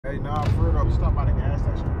Hey, nah, for real though, we stopped by the gas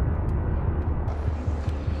station.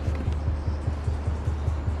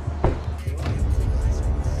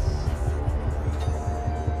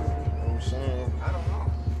 I don't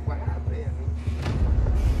know what happened.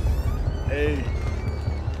 Hey,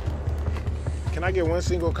 can I get one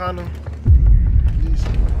single condom? Please.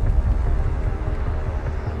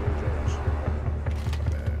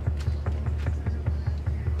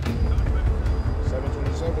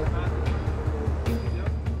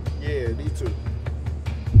 727. Yeah, these two.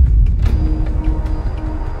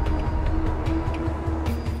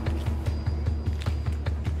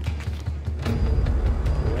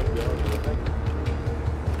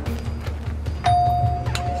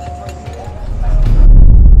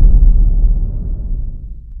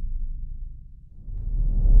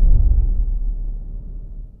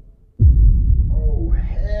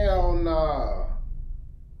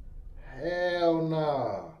 Hell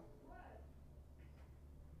nah.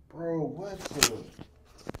 Bro, what's the...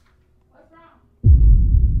 What's wrong?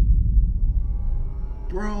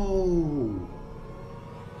 Bro.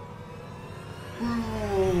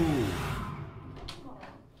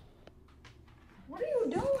 What are you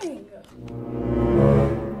doing?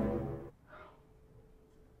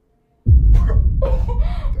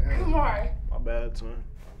 Come on. My bad, son.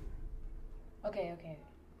 Okay.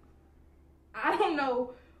 I don't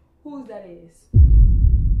know whose that is.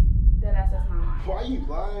 That's not mine. Why you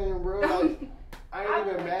lying, bro? Like, I ain't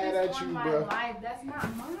even mad at you, bro. Life. That's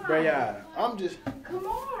not mine. Bro, yeah, I'm just... Come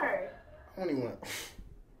on. I don't even want to...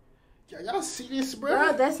 Y'all see this, bro?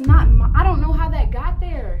 Bro, that's not mine. I don't know how that got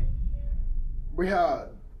there. Bro,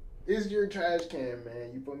 it's your trash can,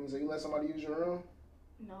 man. You feel me? So you let somebody use your room?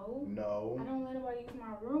 No. No. I don't let anybody use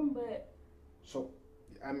my room, but... So,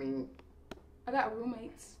 I mean... I got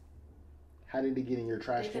roommates. How did they get in your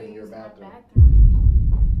trash They can in could your use my bathroom?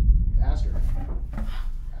 Ask her.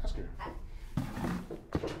 Ask her. You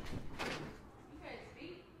can't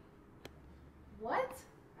speak. What?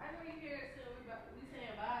 I know you hear it still, we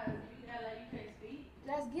saying bye. You act like you can't speak.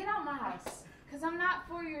 Let's get out my house. Because I'm not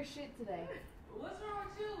for your shit today. What's wrong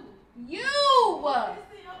with you? You!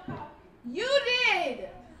 It's in your coffee. You did!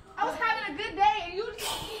 I was having a good day and you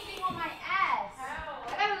just keep me on my ass. How?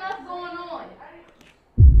 I got enough going on.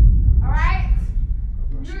 Alright?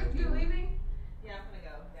 You're leaving? Yeah, I'm gonna go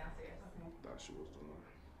downstairs. Okay. Thought she was the one.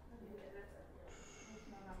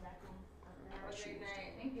 Have a great night.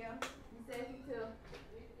 Thank you. You said you too.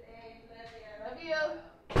 Love you.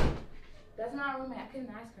 That's not a roommate. I couldn't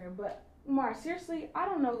ask her, but Mar, seriously, I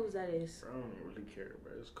don't know whose that is. Bro, I don't really care,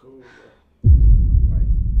 bro. It's cool, bro. Like,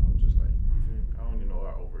 I'm just like, you feel me? I don't even know I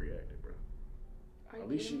overreacted, bro. Are you At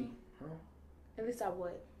least kidding you, me? huh? At least I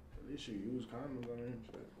would. At least you use condoms on him.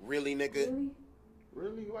 Really, nigga? Really?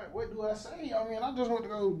 Really? Like, what do I say? I mean, I just went to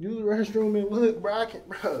go use the restroom and look, bro. I can't,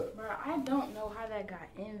 bro. Bro, I don't know how that got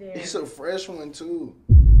in there. It's a fresh one too.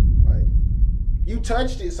 Like, you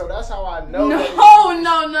touched it, so that's how I know. No.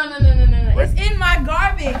 It's in my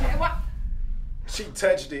garbage. She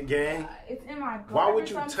touched it, gang. It's in my garbage. Why would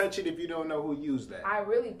you touch it if you don't know who used that? I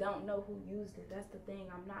really don't know who used it. That's the thing.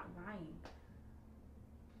 I'm not lying.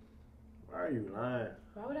 Why are you lying?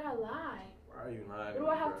 Why would I lie? Why are you lying? What do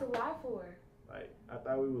I have to lie for? Like, I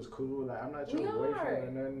thought we was cool. Like, I'm not We your boyfriend are.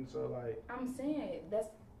 or nothing. So, like, I'm saying that's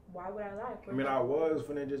why would I lie for? I mean, I was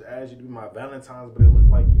finna just ask you to do my Valentine's, but it looked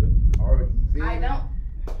like you already did. I don't.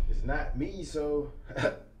 It's not me, so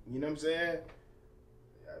you know what I'm saying?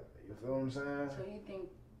 You feel what I'm saying? So you think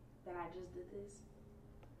that I just did this?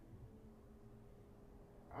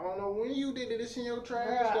 I don't know when you did it. It's in your trash.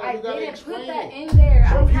 Bruh, though. I You gotta didn't explain put that it. in there.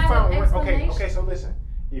 So I if you have found an one, explanation. okay. So listen,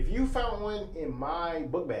 if you found one in my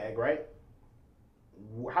book bag, right?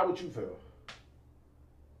 How would you feel?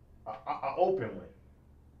 A open one,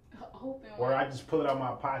 Open or one. I just pull it out of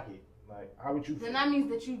my pocket. Like, how would you feel? Then that means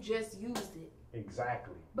that you just used it.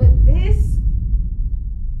 Exactly. But this,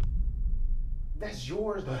 That's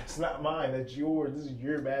yours, though. It's not mine. That's yours. This is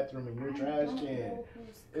your bathroom and your trash can.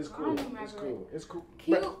 It's cool. It's cool. It's cool.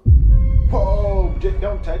 Cute. Whoa!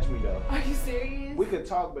 Don't touch me though. Are you serious? We could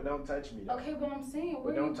talk, but don't touch me though. Okay, but I'm saying, But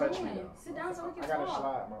where don't are you touch going? me though. Sit down so we can I gotta talk.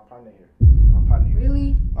 slide. My partner here. My partner here.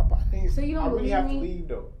 Really? My partner here. So you don't I really believe have me? to leave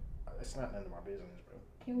though. It's not none of my business, bro.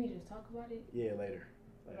 Can we just talk about it Yeah, later.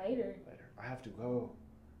 later? I have to go.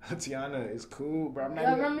 Tiana, it's cool, bro.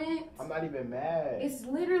 Government? I'm not even mad. It's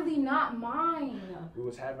literally not mine. We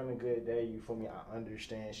was having a good day, you feel me? I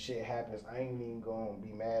understand shit happens. I ain't even gonna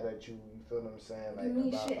be mad at you, you feel what I'm saying? Like, You mean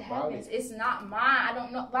about, shit about happens? it. It's not mine. I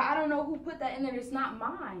don't know. Like, I don't know who put that in there. It's not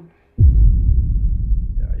mine.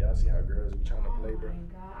 Yeah, y'all see how girls be trying to play, bro? Oh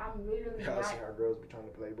my god, I'm literally Y'all not. see how girls be trying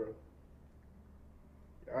to play, bro?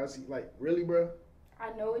 Y'all see, like, really, bro?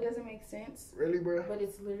 I know it doesn't make sense. Really, bro? But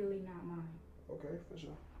it's literally not mine. Okay, for sure.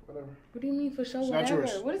 Whatever. What do you mean for sure? It's Whatever. not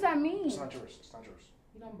yours. What does that mean? It's not yours. It's not yours.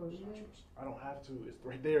 You don't believe me? I don't have to. It's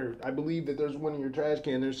right there. I believe that there's one in your trash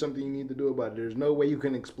can. There's something you need to do about it. There's no way you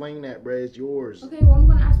can explain that, bro. It's yours. Okay, well, I'm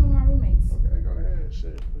going to ask one of my roommates. Okay, go ahead.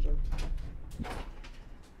 Shit. For sure.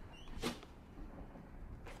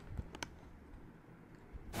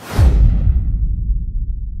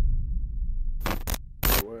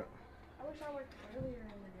 What? I wish I worked earlier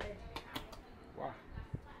in the day. Why?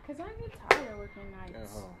 Because I get tired of working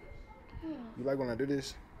nights. Yeah. You like when I do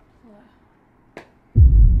this? What?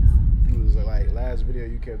 It was like last video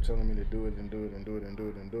you kept telling me to do it and do it and do it and do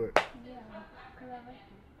it and do it. Yeah, because I like it.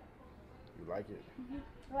 You like it?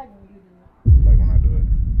 I like when you do it. You like when I do it?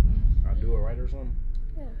 I do it right or something?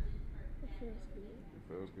 Yeah, it feels good. It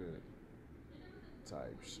feels good.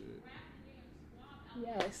 Type shit.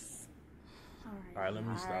 Yes. All right, let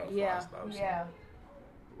me stop. Yeah, Stop. yeah.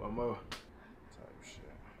 One more. Type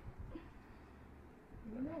shit.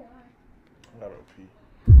 You know why? I gotta pee.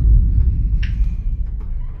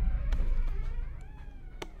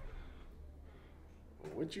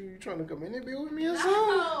 What you trying to come in and be with me or something?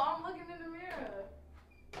 No, I'm looking in the mirror.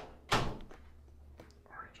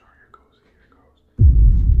 Alright, y'all, here it goes.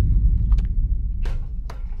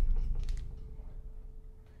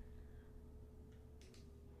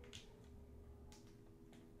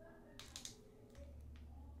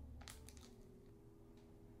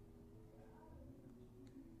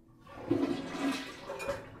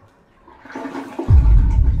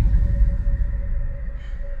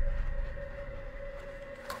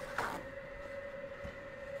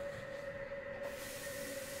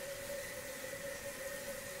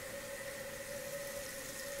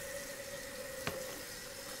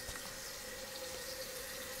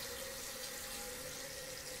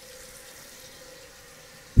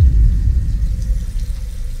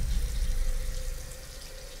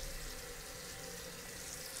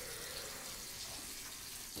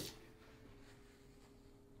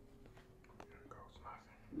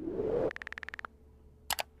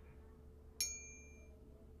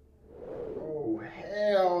 Oh,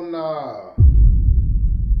 hell nah.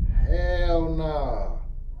 Hell nah.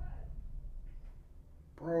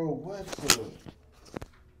 Bro, what the?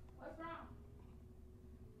 What's wrong?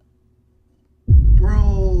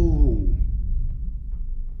 Bro.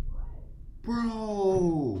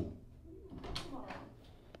 Bro.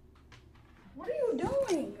 What are you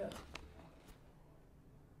doing?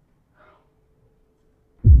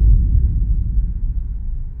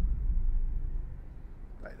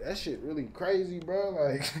 Like, that shit really crazy, bro.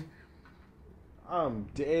 Like, I'm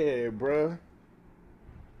dead, bro.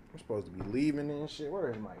 I'm supposed to be leaving and shit. Where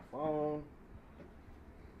is my phone?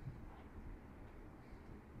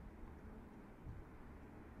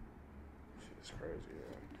 Shit's crazy,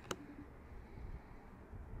 yeah.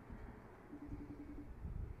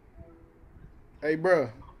 Hey, bro.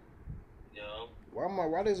 Yo.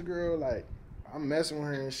 Why this girl, like, I'm messing with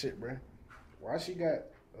her and shit, bro. Why she got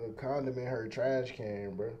a condom in her trash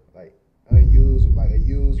can, bro? Like, unused, like a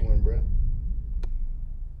used one, bro.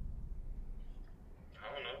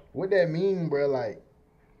 I don't know. What that mean, bro? Like,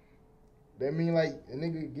 that mean like a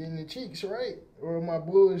nigga getting the cheeks, right? Or am I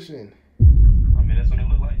bullshitting? I mean, that's what it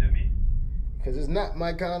look like to me. Cause it's not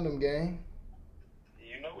my condom, gang.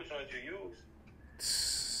 You know which ones you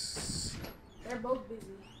use. They're both busy.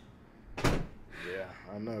 Yeah,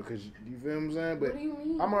 I know. Cause you feel what I'm saying? But What do you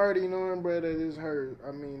mean? I'm already knowing, bro, that it's her.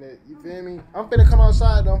 I mean, that you feel me? I'm finna come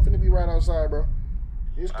outside, though. I'm finna be right outside, bro.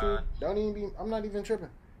 It's cool. Don't even be. I'm not even tripping.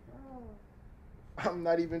 Oh, I'm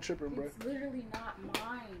not even tripping, bro. it's literally not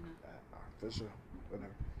mine. For sure.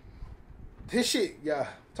 Whatever. This shit, yeah.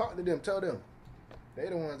 Talk to them. Tell them. They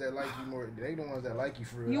the ones that like you more. They the ones that like you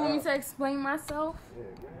for real. You want me to explain myself? Yeah,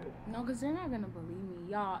 go ahead. No, because they're not going to believe me.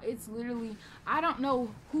 Y'all, it's literally, I don't know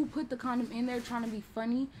who put the condom in there trying to be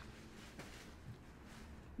funny.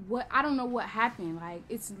 I don't know what happened. Like,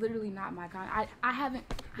 it's literally not my condom. I haven't.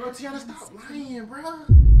 Bro, Tiana, stop lying, bro.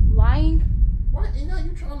 Lying? What? You know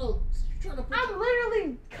you trying to put. I'm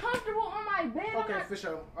literally comfortable on my bed. Okay, for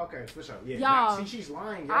sure. Okay, for sure. Yeah. Y'all. See, she's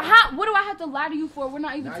lying. What do I have to lie to you for? We're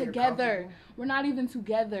not even Now you're together. comfortable? We're not even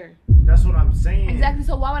together. That's what I'm saying. Exactly.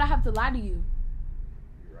 So why would I have to lie to you?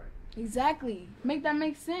 You're right. Exactly. Make that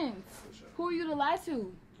make sense. For sure. Who are you to lie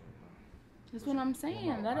to? That's what I'm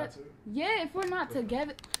saying. Am I lied to? Yeah, if we're not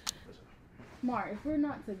together, Mark, if we're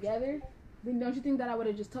not together, then don't you think that I would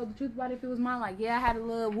have just told the truth about it if it was mine? Like, yeah, I had a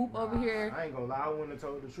little whoop over here. I ain't gonna lie. I wouldn't have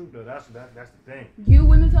told the truth though. That's the thing. You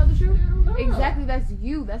wouldn't have told the truth? No. Exactly, that's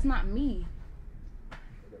you. That's not me.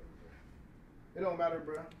 It don't matter,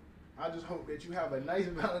 bro. I just hope that you have a nice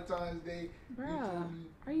Valentine's Day. Bruh,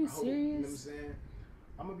 are you serious? You know what I'm saying?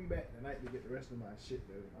 I'm gonna be back tonight to get the rest of my shit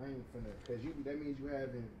though. I ain't finna, cause that means you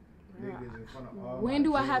having niggas in front of all. When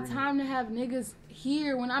do I have jewelry. time to have niggas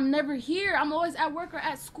here when I'm never here? I'm always at work or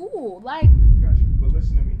at school. Like, Got you. But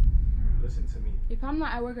listen to me. Listen to me. if I'm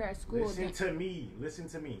not at work or at school, Listen then to me. Listen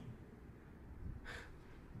to me.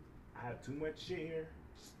 I have too much shit here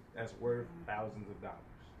that's worth thousands of dollars.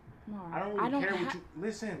 no, I don't really care what ha- you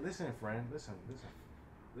listen, friend. Listen.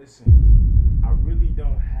 I really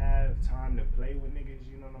don't have time to play with niggas,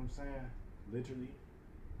 you know what I'm saying? Literally.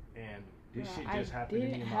 And this shit just happened to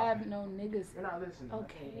me I in didn't my have no niggas. You're not listening.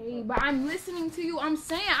 Okay, but I'm listening to you. I'm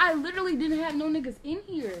saying I literally didn't have no niggas in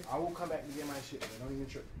here. I will come back to get my shit, but don't even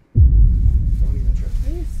trip. Don't even trip.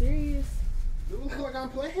 Are you serious? It look like I'm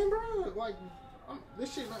playing, bro. Like,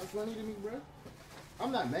 this shit not funny to me, bro.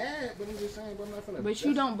 I'm not mad, but I'm just saying, but I'm not finna. But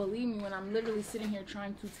you don't believe me when I'm literally sitting here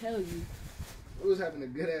trying to tell you. We was having a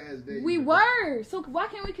good ass day. We were. So why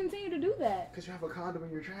can't we continue to do that? Because you have a condom in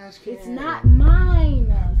your trash can. It's not mine.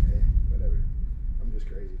 Okay, whatever. I'm just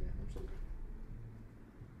crazy, man. I'm so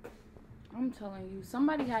good. I'm telling you,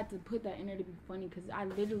 somebody had to put that in there to be funny because I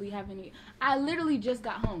literally just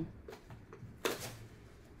got home.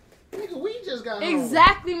 Nigga, we just got home.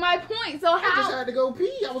 Exactly my point. So I just how? had to go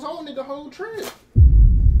pee. I was on it the whole trip.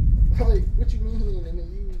 Like, what you mean? And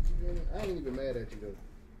then I ain't even mad at you,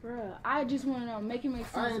 though. Bruh, I just want to know. Make it make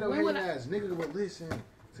sense. I ain't no when would hating ass nigga, but listen.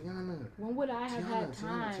 Tiana. When would I have had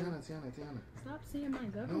time? Tiana. Stop saying my No,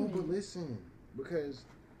 government. but listen. Because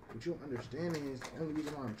what you don't understand is the only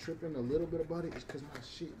reason why I'm tripping a little bit about it is because my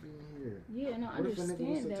shit being here. Yeah, no, I What if a nigga understand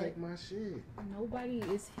wants to that. take my shit? Nobody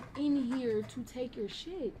is in here to take your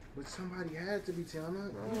shit. But somebody had to be,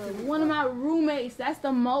 Tiana. One of my roommates. That's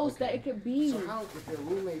the most that Okay. it could be. So how, if your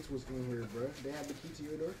roommates was in here, bro, they have the key to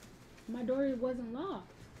your door? My door wasn't locked.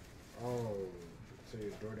 Oh, so your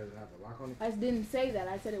door doesn't have a lock on it? I didn't say that.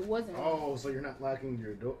 I said it wasn't. Oh, so you're not locking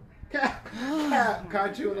your door?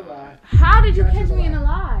 Caught you in a lie. How did you Got you catch in a me in a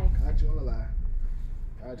lie? Caught you in a lie.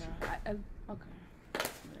 Got you. Okay.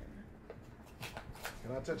 Whatever.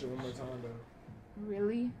 Can I touch it one more time, though?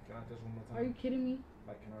 Really? Can I touch it one more time? Are you kidding me?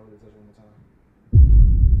 Like, can I really touch it one more time?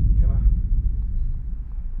 Can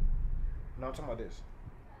I? No, I'm talking about this.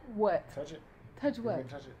 What? Touch it. Touch You what? can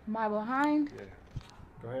touch it. My behind? Yeah.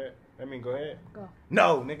 Go ahead. Go ahead. Go.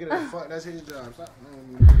 No, nigga, fuck, that's his job. Stop.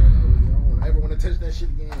 I don't ever want to touch that shit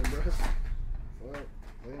again, bro. Fuck.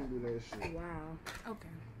 Let him do that shit. Wow. Okay.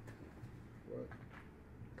 What?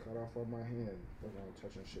 Cut off on my hand. Fuck, I'm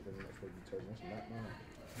touching shit that I'm not supposed to be touching. It's not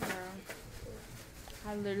mine. Girl,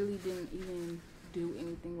 I literally didn't even do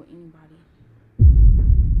anything with anybody.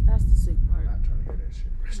 That's the sick part. I'm not trying to hear that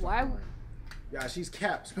shit, bro. Stop Why? lying. Yeah, she's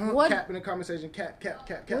capped. What? Cap in the comment section. Cap.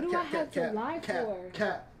 What do I have to lie for?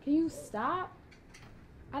 Cap. Can you stop?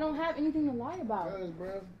 I don't have anything to lie about. Cause,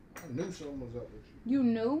 bro, I knew something was up with you. You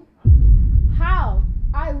knew? How?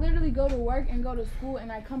 I literally go to work and go to school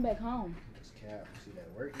and I come back home. It's cap. See that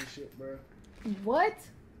work and shit, bro? What?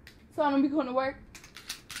 So I'm gonna be going to work?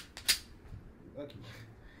 Lucky.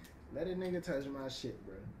 Let a nigga touch my shit,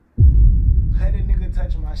 bro. Let a nigga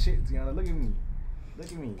touch my shit, Tiana. Look at me. Look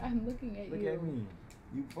at me. I'm looking at Look you. at me.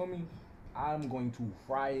 You feel me? I'm going to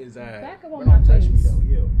fry his ass. Back up But on my don't touch me face. though.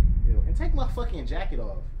 Ew. And take my fucking jacket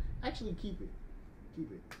off. Actually, keep it.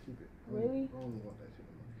 Keep it. Really? I don't want that shit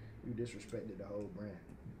anymore. You disrespected the whole brand.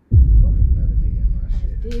 Fucking another nigga in my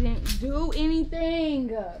shit. Didn't do anything.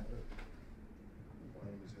 Lame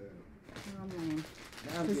as hell. I'm lame.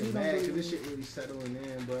 Now I'm 'Cause getting you don't mad because believe this me. shit really settling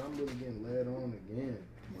in, bro. I'm really getting led on again.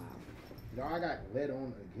 Wow. Y'all, I got led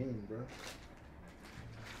on again, bro.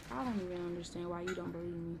 I don't even understand why you don't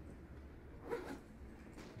believe me.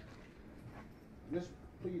 Just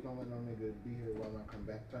please don't let no nigga be here while I come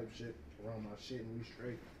back type shit. Around my shit and we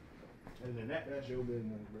straight. And then that's your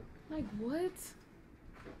business, bro. Like what?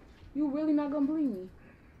 You really not gonna believe me?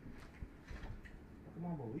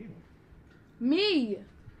 Come on, believe him. Me.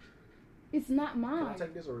 It's not Can I mine.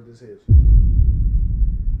 take this or is this his?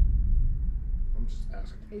 I'm just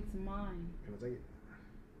asking. It's mine. Can I take it?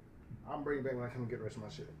 I'm bringing it back when I come and get the rest of my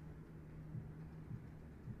shit.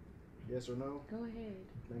 Yes or no? Go ahead.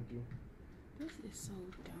 Thank you. This is so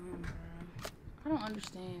dumb, bro. I don't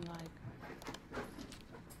understand. Like,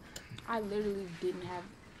 I literally didn't have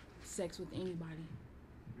sex with anybody.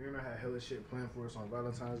 You remember I had hella shit planned for us on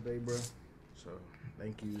Valentine's Day, bro? So,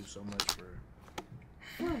 thank you so much for...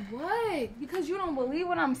 For what? Because you don't believe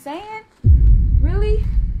what I'm saying? Really?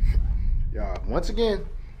 Y'all, once again,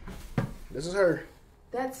 this is her.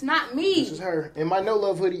 That's not me. This is her. In my No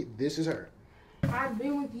Love hoodie, this is her. I've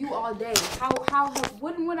been with you all day.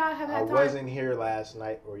 Wouldn't would I have had time? I wasn't here last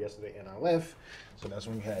night or yesterday, and I left, so that's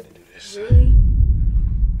when you had to do this. Really?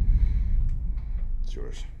 It's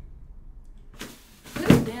yours. Put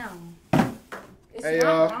it down. It's Hey,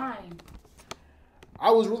 not mine.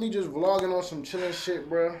 I was really just vlogging on some chilling shit,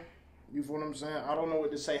 bro. You feel what I'm saying? I don't know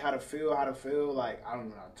what to say, how to feel. Like, I don't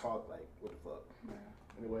know how to talk. Like, what the fuck?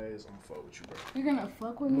 Anyways, I'm gonna fuck with you, bro. You're gonna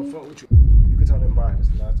fuck with I'm me? gonna fuck with you. You can tell them bye. This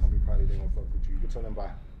is the last time you probably didn't gonna fuck with you. You can tell them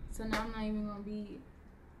bye. So now I'm not even gonna be.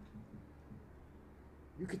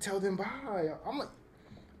 You can tell them bye. I'm like,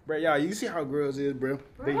 bro, y'all, you see how girls is, bro.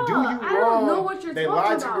 They do you Bruh, wrong. I don't know what you're they talking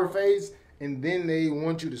lie about. to your face, and then they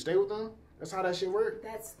want you to stay with them. That's how that shit works.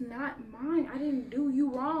 That's not mine. I didn't do you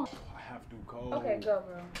wrong. I have to go. Okay, go,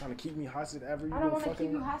 bro. Trying to keep me hostage ever. I don't want to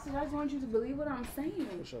keep you hostage. I just want you to believe what I'm saying.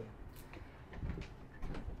 For sure.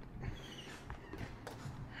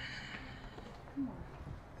 Come on.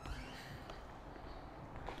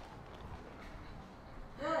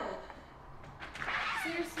 Bro.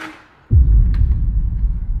 Seriously?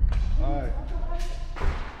 Alright.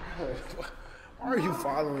 Why are you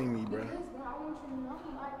following me, bro? Because, bro, I want you to know,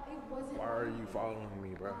 like, it wasn't. Why are you following me,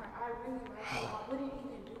 bro? I really like you. I wouldn't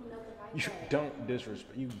even do nothing like You that. don't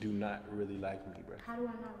disrespect. You do not really like me, bro. How do I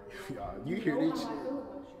not really like Y'all, you? you hear know this how shit? I feel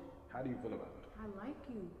about you. How do you feel about it? I like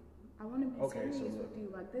you. I want to be Okay, so serious look. with you.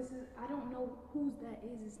 Like, this is, I don't know whose that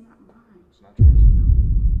is. It's not mine. It's not yours. No.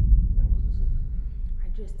 Then what is it? I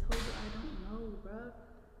just told you I don't know, bro.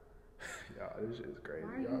 Y'all, this shit is crazy.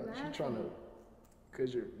 Why are you Y'all, she trying to, laughing? cause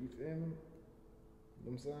you feel me? You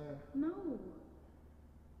know what I'm saying? No.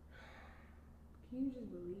 Can you just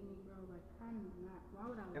believe me, bro? Like, I'm not. Why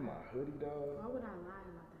would I lie? In my hoodie, dog. Why would I lie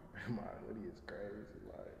about that? My hoodie is crazy.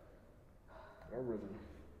 Like, I really.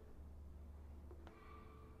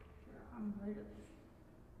 I'm literally.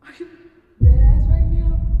 Are you dead ass right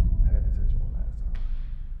now? I had to touch one last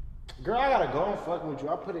time. Girl, I gotta go and fuck with you.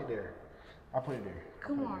 I put it there. I put it there.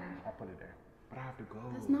 Come on. I put it there. But I have to go.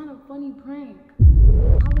 That's not a funny prank. I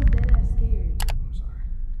was dead ass scared. I'm sorry.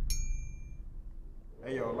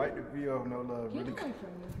 Hey, yo, like the video of Noluv. Get Really away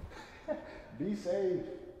from me. be safe.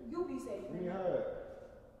 You be safe. Give me a hug.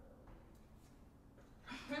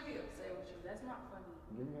 I'm really upset with you. That's not funny.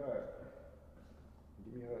 Give me a hug.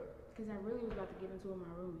 Give me a hug. Because I really was about to get into it with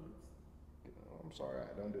my roommates. I'm sorry.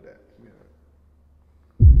 Don't do that. Give me a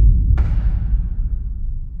hug.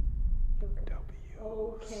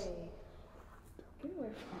 Okay. Get away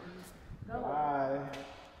from me. Go. Bye.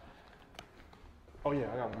 Oh yeah,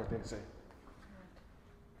 I got one more thing to say.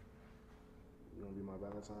 You gonna be my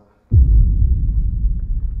Valentine?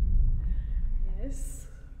 Yes.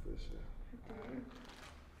 For sure.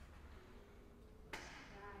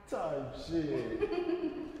 Type shit.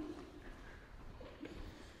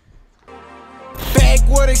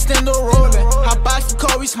 Backwood extendo rolling. Hot box the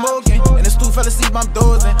car we smoking. And the stool fell asleep, I'm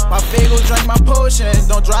dozing. My fago drink my potion.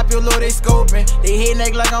 Don't drop your low, they scoping. They hit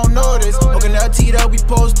neck like I don't notice. Hooking up, teed up, we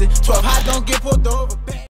posted. 12 hot, don't get pulled over.